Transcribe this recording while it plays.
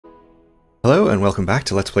Hello and welcome back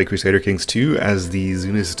to Let's Play Crusader Kings 2 as the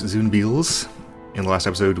Zunist Zunbils. In the last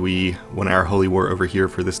episode we won our holy war over here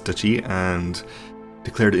for this duchy and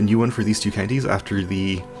declared a new one for these two counties after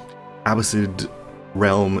the Abbasid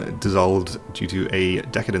realm dissolved due to a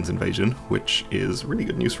Decadence invasion, which is really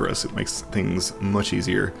good news for us. It makes things much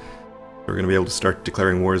easier. We're going to be able to start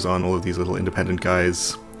declaring wars on all of these little independent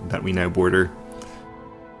guys that we now border.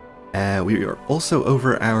 We are also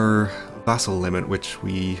over our vassal limit, which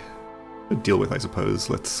we deal with, I suppose.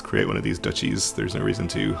 Let's create one of these duchies. There's no reason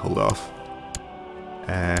to hold off.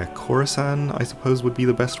 Khorasan, I suppose, would be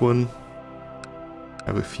the best one. I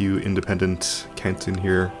have a few independent counts in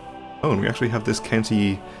here. Oh, and we actually have this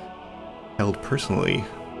county held personally.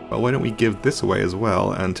 Well, why don't we give this away as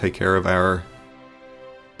well and take care of our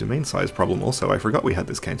domain size problem also? I forgot we had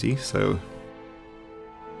this county, so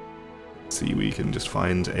let's see, we can just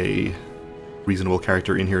find a reasonable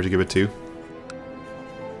character in here to give it to.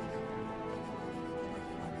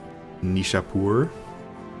 Nishapur.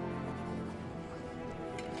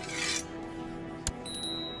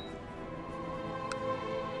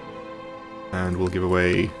 And we'll give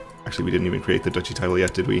away... Actually, we didn't even create the duchy title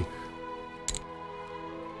yet, did we?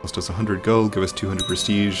 Cost us 100 gold, give us 200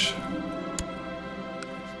 prestige.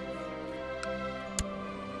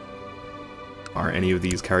 Are any of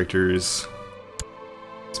these characters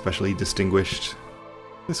especially distinguished?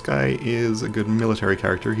 This guy is a good military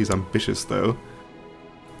character. He's ambitious, though.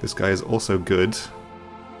 This guy is also good.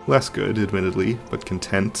 Less good, admittedly, but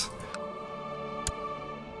content.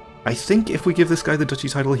 I think if we give this guy the duchy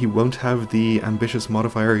title, he won't have the ambitious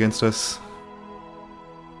modifier against us.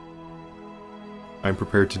 I'm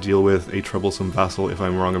prepared to deal with a troublesome vassal if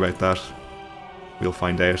I'm wrong about that. We'll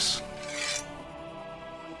find out.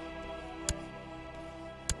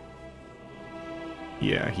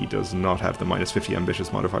 Yeah, he does not have the minus 50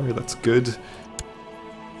 ambitious modifier. That's good.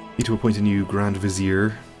 Need to appoint a new Grand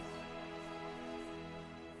Vizier.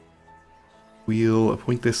 We'll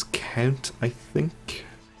appoint this Count, I think.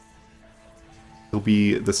 He'll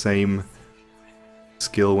be the same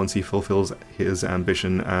skill once he fulfills his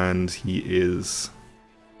ambition, and he is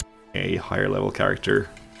a higher level character.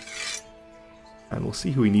 And we'll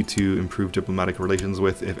see who we need to improve diplomatic relations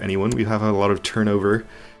with, if anyone. We have had a lot of turnover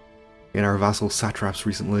in our vassal satraps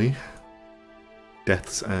recently.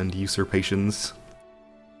 Deaths and usurpations.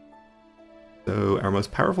 So our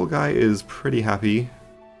most powerful guy is pretty happy.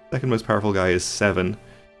 Second most powerful guy is 7.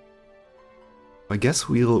 I guess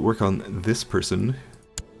we'll work on this person,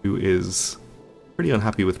 who is pretty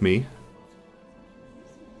unhappy with me.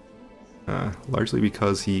 Largely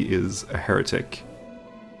because he is a heretic.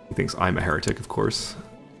 He thinks I'm a heretic, of course.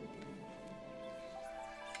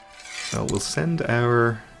 Well, we'll send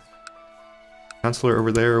our Chancellor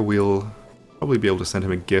over there. We'll probably be able to send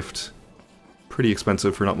him a gift. Pretty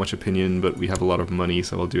expensive for not much opinion, but we have a lot of money,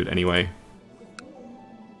 so I'll do it anyway.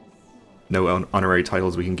 No honorary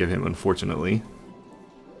titles we can give him, unfortunately.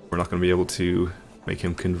 We're not going to be able to make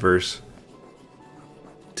him convert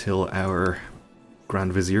till our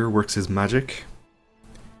Grand Vizier works his magic.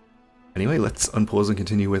 Anyway, let's unpause and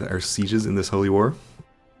continue with our sieges in this holy war.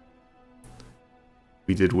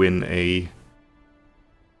 We did win a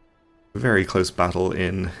very close battle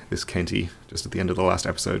in this county just at the end of the last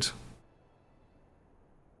episode.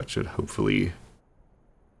 That should hopefully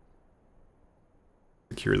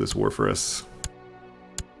secure this war for us.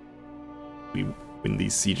 We win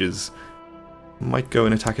these sieges. Might go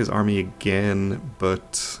and attack his army again,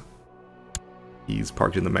 but he's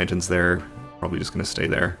parked in the mountains there. Probably just going to stay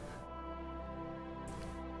there.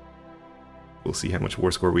 We'll see how much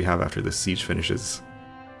war score we have after this siege finishes.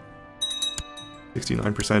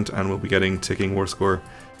 69%, and we'll be getting ticking war score.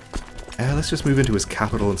 Let's just move into his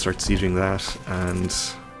capital and start sieging that, and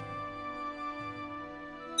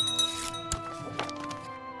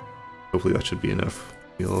hopefully that should be enough.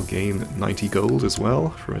 We'll gain 90 gold as well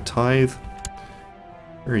from a tithe.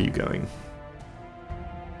 Where are you going?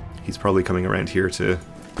 He's probably coming around here to,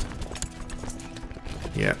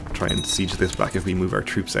 yeah, try and siege this back if we move our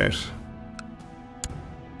troops out.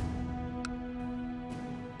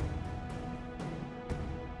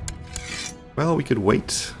 Well, we could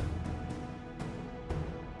wait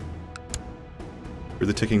for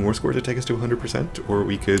the ticking war score to take us to 100%, or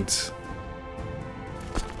we could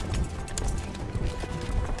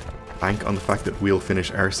bank on the fact that we'll finish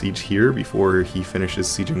our siege here before he finishes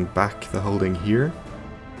sieging back the holding here.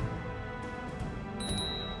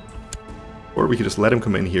 Or we could just let him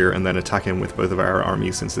come in here and then attack him with both of our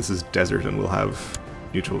armies, since this is desert and we'll have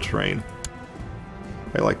neutral terrain.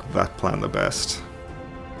 I like that plan the best.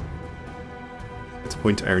 Let's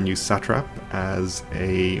appoint our new satrap as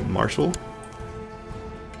a marshal.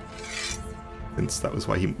 since that was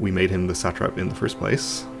why we made him the satrap in the first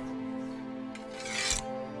place.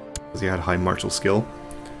 Because he had high martial skill.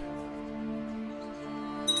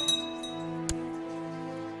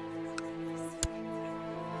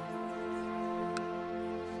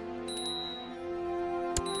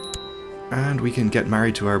 And we can get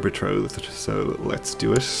married to our betrothed, so let's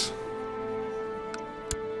do it.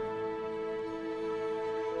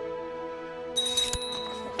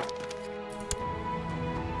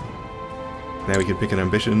 Now we can pick an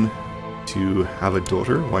ambition to have a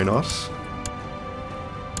daughter, why not?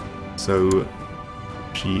 So,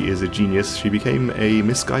 she is a genius. She became a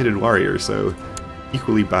misguided warrior, so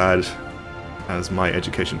equally bad as my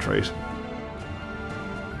education trait.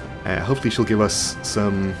 Hopefully she'll give us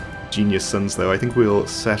some genius sons, though. I think we'll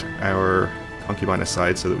set our concubine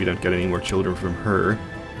aside so that we don't get any more children from her.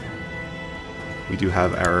 We do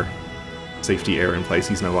have our safety heir in place.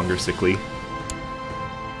 He's no longer sickly.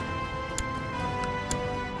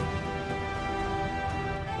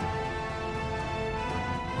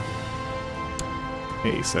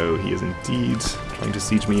 Okay, so he is indeed trying to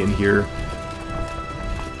siege me in here.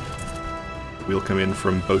 We'll come in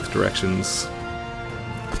from both directions.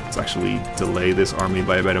 Let's actually delay this army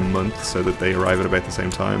by about a month so that they arrive at about the same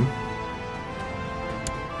time.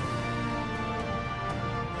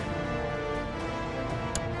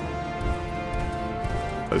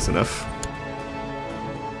 Close enough.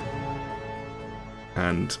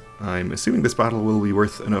 And I'm assuming this battle will be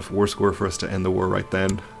worth enough war score for us to end the war right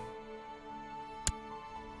then.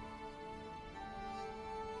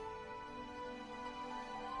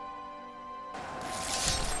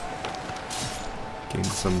 Gain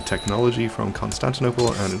some technology from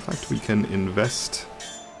Constantinople, and in fact we can invest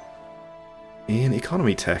in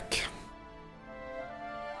economy tech.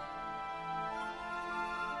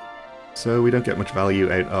 So we don't get much value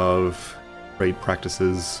out of trade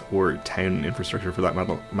practices or town infrastructure for that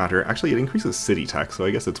matter. Actually, it increases city tax, so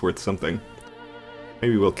I guess it's worth something.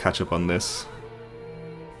 Maybe we'll catch up on this.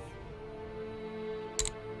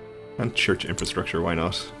 And church infrastructure, why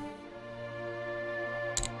not?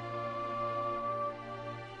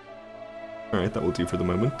 Alright, that will do for the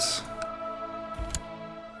moment.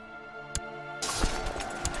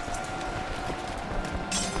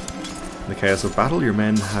 In the chaos of battle, your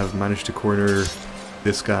men have managed to corner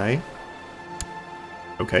this guy.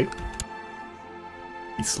 Okay.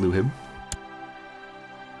 He slew him.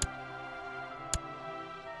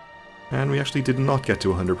 And we actually did not get to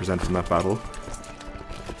 100% from that battle.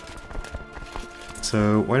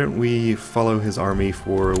 So why don't we follow his army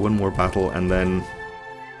for one more battle, and then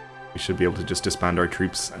we should be able to just disband our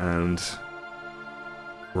troops and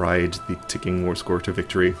ride the ticking war score to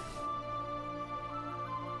victory.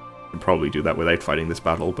 We'd probably do that without fighting this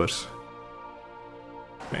battle, but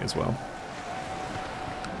may as well.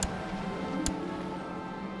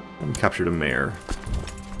 And we captured a mayor.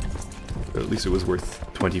 So at least it was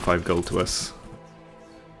worth 25 gold to us.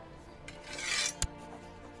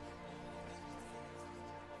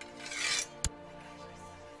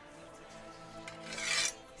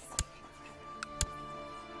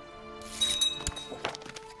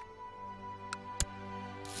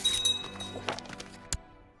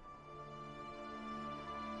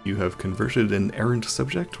 You have converted an errant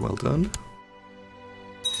subject, well done.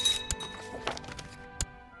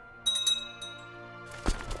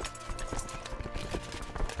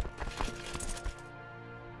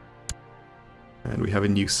 And we have a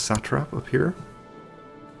new satrap up here,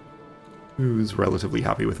 who's relatively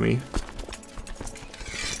happy with me.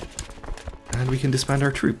 And we can disband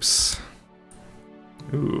our troops.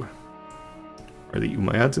 Ooh. Are the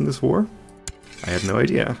Umayyads in this war? I had no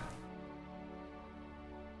idea.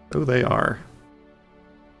 Oh, they are.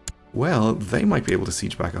 Well, they might be able to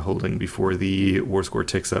siege back a holding before the war score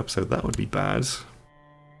ticks up, so that would be bad.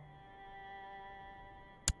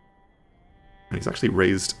 And he's actually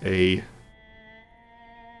raised a...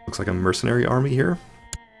 looks like a mercenary army here.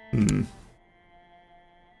 Are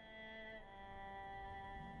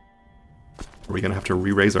we going to have to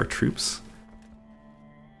re-raise our troops?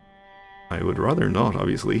 I would rather not,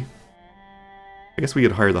 obviously. I guess we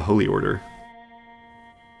could hire the Holy Order.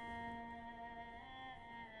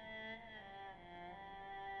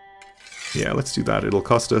 Yeah, let's do that. It'll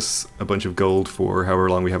cost us a bunch of gold for however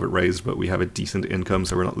long we have it raised, but we have a decent income,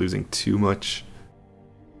 so we're not losing too much.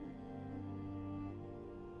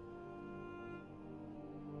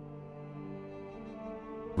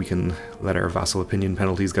 We can let our vassal opinion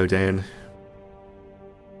penalties go down.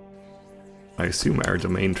 I assume our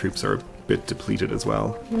domain troops are a bit depleted as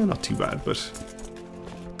well. Yeah, not too bad, but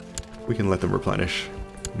we can let them replenish.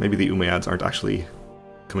 Maybe the Umayyads aren't actually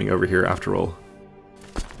coming over here after all.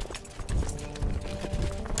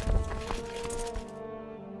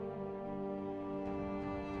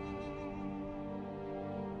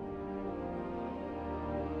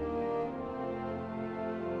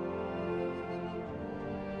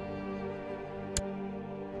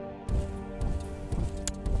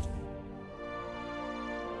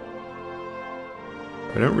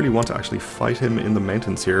 I don't really want to actually fight him in the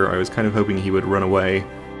mountains here. I was kind of hoping he would run away.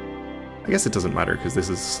 I guess it doesn't matter, because this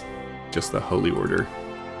is just the Holy Order.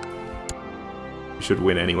 We should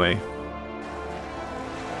win anyway.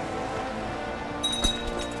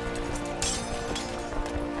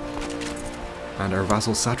 And our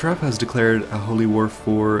vassal satrap has declared a holy war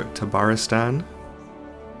for Tabaristan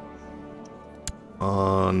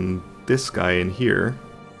on this guy in here.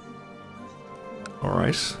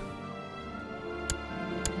 Alright.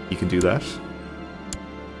 He can do that.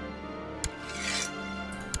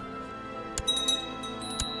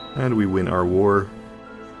 And we win our war.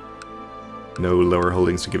 No lower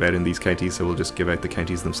holdings to give out in these counties, so we'll just give out the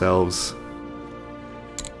counties themselves.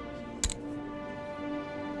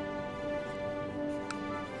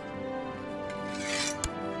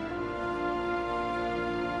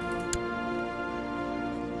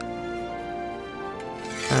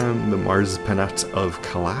 And the Mars Penat of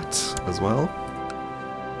Kalat as well,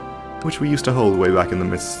 which we used to hold way back in the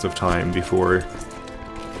mists of time before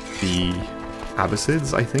the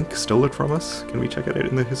Abbasids, I think, stole it from us. Can we check it out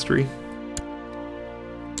in the history?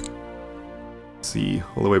 Let's see,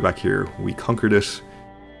 all the way back here, we conquered it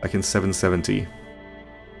back in 770,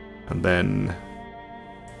 and then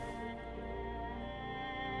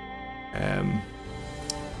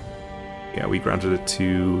yeah, we granted it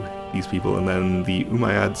to these people, and then the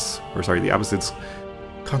Umayyads, or sorry, the Abbasids,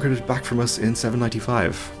 conquered it back from us in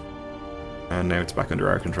 795. And now it's back under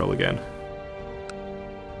our control again.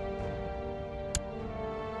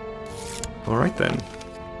 Alright then.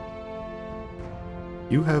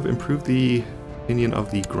 You have improved the opinion of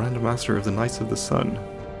the Grand Master of the Knights of the Sun.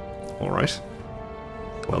 Alright.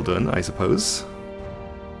 Well done, I suppose.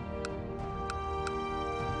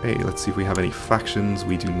 Hey, let's see if we have any factions.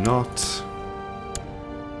 We do not.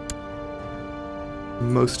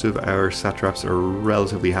 Most of our satraps are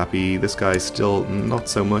relatively happy. This guy still not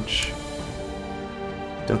so much.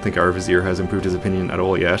 Don't think our vizier has improved his opinion at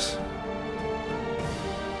all yet.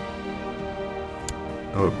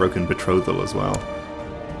 Oh, a broken betrothal as well.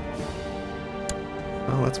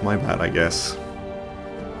 Well, that's my bad, I guess.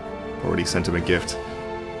 Already sent him a gift.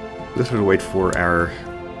 Let's have to wait for our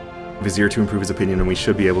vizier to improve his opinion, and we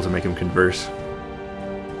should be able to make him convert.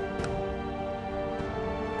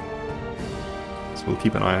 So we'll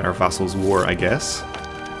keep an eye on our vassal's war, I guess.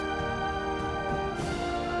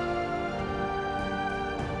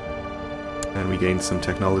 And we gained some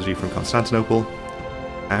technology from Constantinople.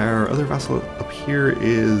 Our other vassal up here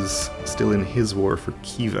is still in his war for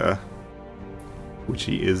Khiva, which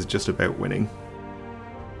he is just about winning.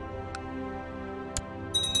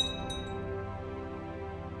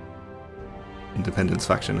 Independence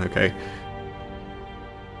faction, okay.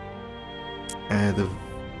 The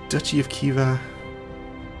Duchy of Khiva,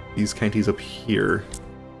 these counties up here.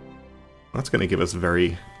 That's going to give us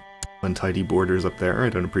very untidy borders up there. I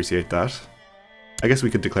don't appreciate that. I guess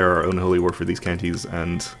we could declare our own holy war for these counties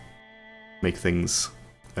and make things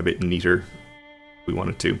a bit neater if we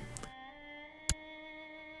wanted to.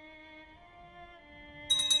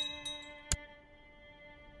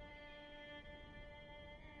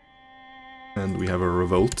 And we have a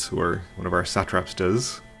revolt, or one of our satraps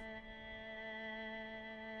does.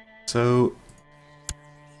 So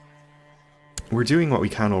we're doing what we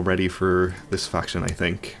can already for this faction, I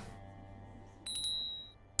think.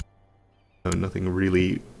 So nothing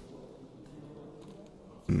really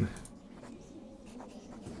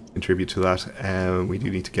contribute to that. We do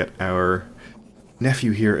need to get our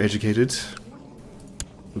nephew here educated.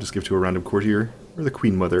 We'll just give to a random courtier, or the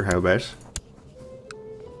Queen Mother, how about?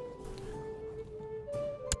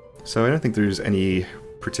 So I don't think there's any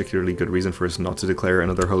particularly good reason for us not to declare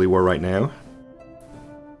another holy war right now.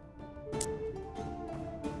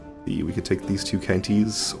 We could take these two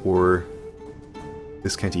counties, or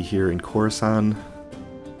this county here in Khorasan,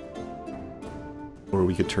 or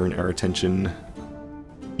we could turn our attention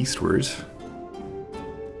eastward.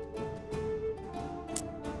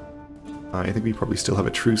 I think we probably still have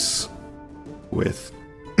a truce with,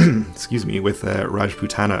 excuse me, with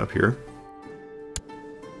Rajputana up here.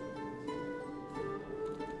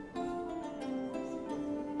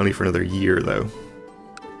 Only for another year, though.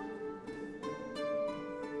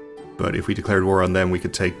 But if we declared war on them, we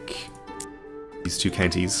could take these two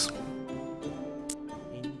counties.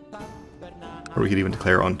 Or we could even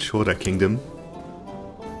declare on Choda Kingdom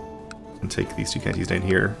and take these two counties down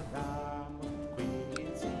here.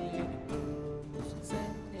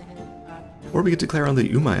 Or we could declare on the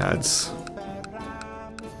Umayyads.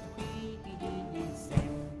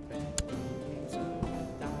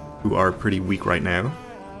 Who are pretty weak right now,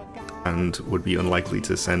 and would be unlikely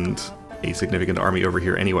to send a significant army over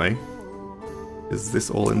here anyway. Is this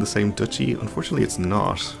all in the same duchy? Unfortunately, it's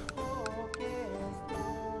not.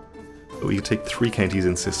 But we could take 3 counties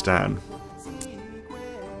in Sistan.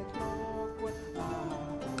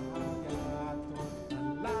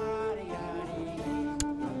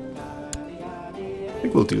 I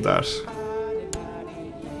think we'll do that.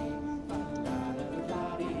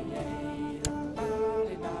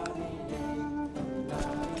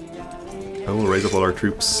 We'll raise up all our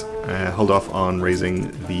troops, hold off on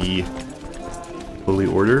raising the Holy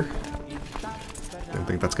Order. I don't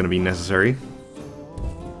think that's going to be necessary.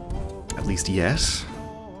 At least yet.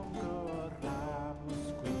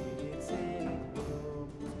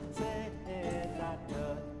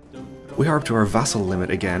 We are up to our vassal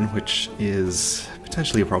limit again, which is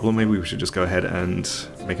potentially a problem. Maybe we should just go ahead and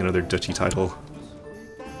make another duchy title.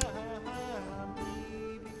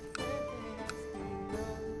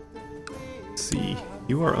 Let's see.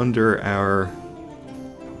 You are under our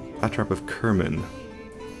Satrap of Kerman,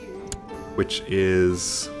 which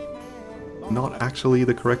is not actually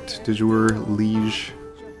the correct de jure liege.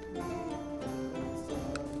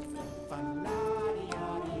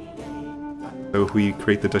 So if we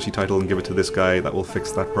create the duchy title and give it to this guy, that will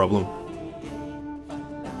fix that problem.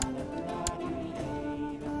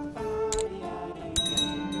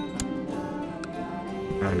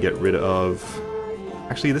 And get rid of...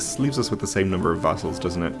 Actually, this leaves us with the same number of vassals,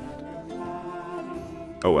 doesn't it?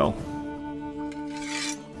 Oh well.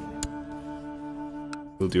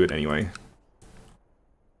 We'll do it anyway.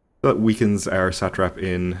 That weakens our satrap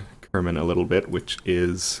in Kerman a little bit, which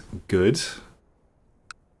is good.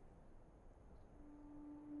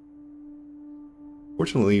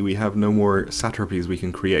 Fortunately, we have no more satrapies we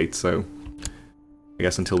can create, so I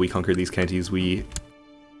guess until we conquer these counties we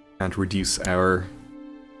can't reduce our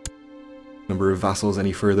number of vassals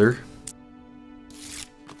any further.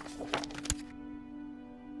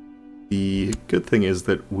 The good thing is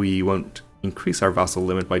that we won't increase our vassal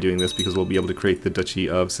limit by doing this because we'll be able to create the Duchy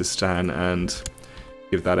of Sistan and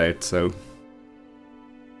give that out, so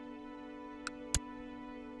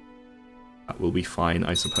that will be fine,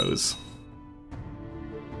 I suppose.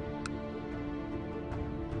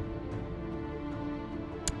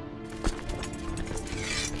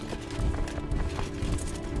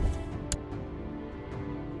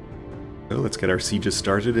 So let's get our sieges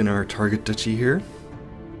started in our target duchy here.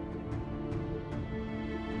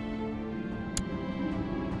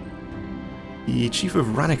 The Chief of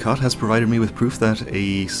Ranikot has provided me with proof that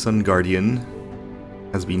a Sun Guardian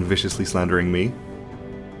has been viciously slandering me.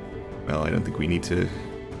 Well, I don't think we need to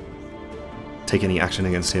take any action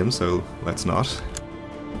against him, so let's not.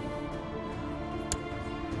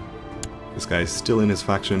 This guy is still in his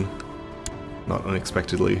faction, not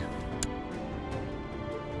unexpectedly.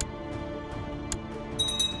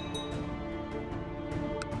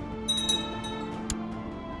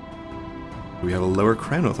 We have a lower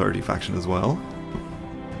Crown Authority faction as well.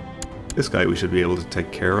 This guy we should be able to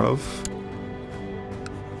take care of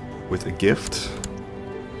with a gift.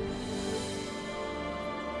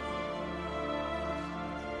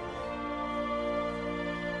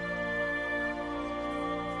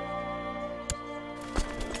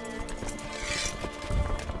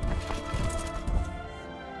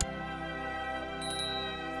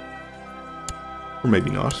 Or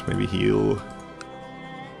maybe not, maybe he'll...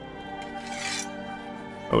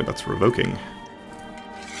 Oh, that's revoking.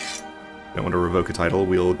 Don't want to revoke a title,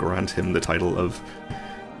 we'll grant him the title of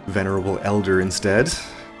Venerable Elder instead.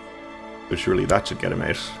 So surely that should get him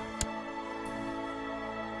out.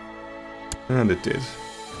 And it did.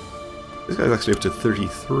 This guy's actually up to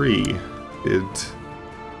 33.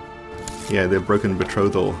 Yeah, the Broken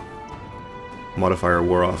Betrothal modifier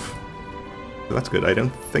wore off. So that's good. I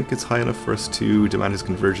don't think it's high enough for us to demand his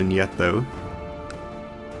conversion yet, though.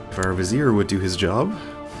 If our Vizier would do his job,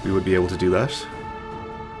 we would be able to do that.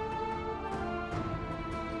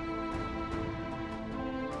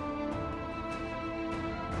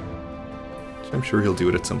 I'm sure he'll do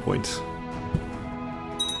it at some point.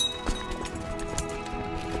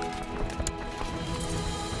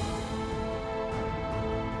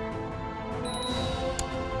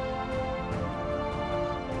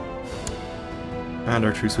 And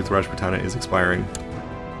our truce with Rajputana is expiring.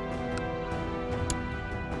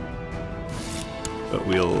 But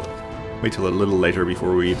we'll wait till a little later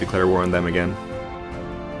before we declare war on them again.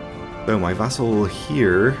 So my vassal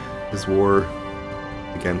here, his war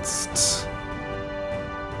against...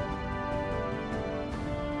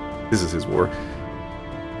 This is his war.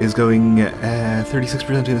 Is going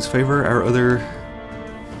 36% in his favor. Our other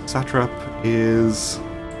satrap is...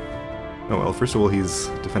 Oh well, first of all he's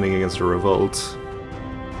defending against a revolt,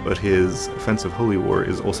 but his offensive holy war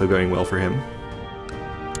is also going well for him.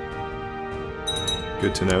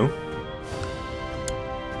 Good to know.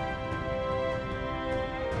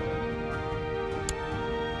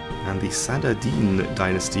 And the Saladin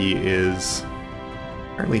dynasty is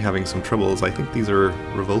apparently having some troubles. I think these are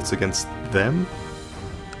revolts against them.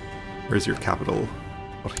 Where's your capital?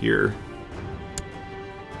 Not here.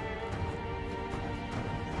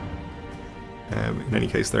 In any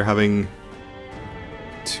case, they're having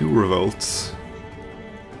 2 revolts,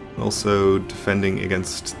 also defending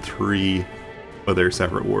against 3 other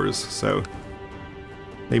separate wars, so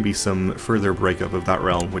maybe some further breakup of that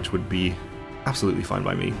realm, which would be absolutely fine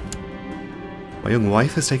by me. My young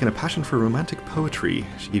wife has taken a passion for romantic poetry.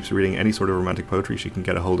 She keeps reading any sort of romantic poetry she can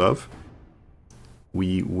get a hold of.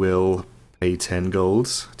 We will pay 10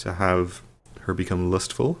 golds to have her become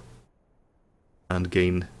lustful and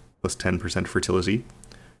gain plus 10% fertility.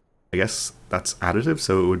 I guess that's additive,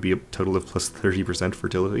 so it would be a total of plus 30%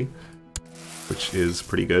 fertility, which is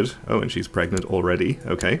pretty good. Oh, and she's pregnant already.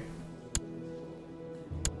 Okay.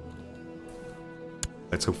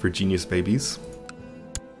 Let's hope for genius babies.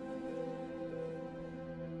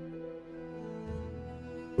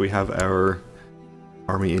 We have our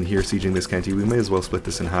army in here sieging this county. We may as well split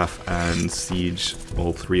this in half and siege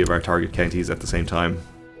all 3 of our target counties at the same time.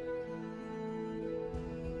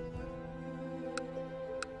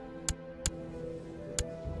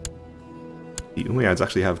 The Umayyads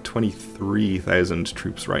actually have 23,000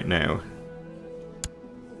 troops right now,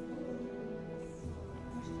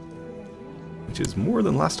 which is more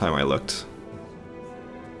than last time I looked.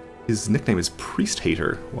 His nickname is Priest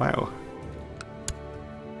Hater. Wow.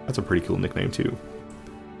 That's a pretty cool nickname too.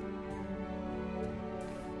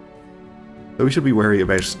 So we should be wary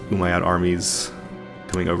about Umayyad armies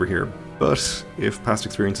coming over here, but if past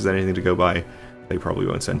experience is anything to go by, they probably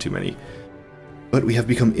won't send too many. But we have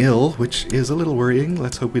become ill, which is a little worrying.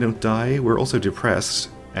 Let's hope we don't die. We're also depressed.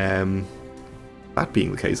 That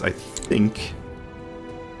being the case, I think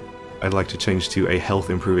I'd like to change to a health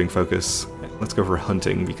improving focus. Let's go for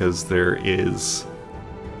hunting, because there is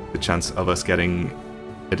the chance of us getting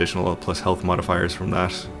additional plus health modifiers from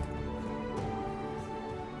that.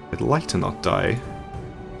 I'd like to not die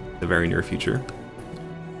in the very near future,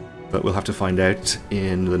 but we'll have to find out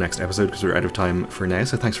in the next episode because we're out of time for now.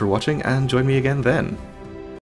 So thanks for watching, and join me again then.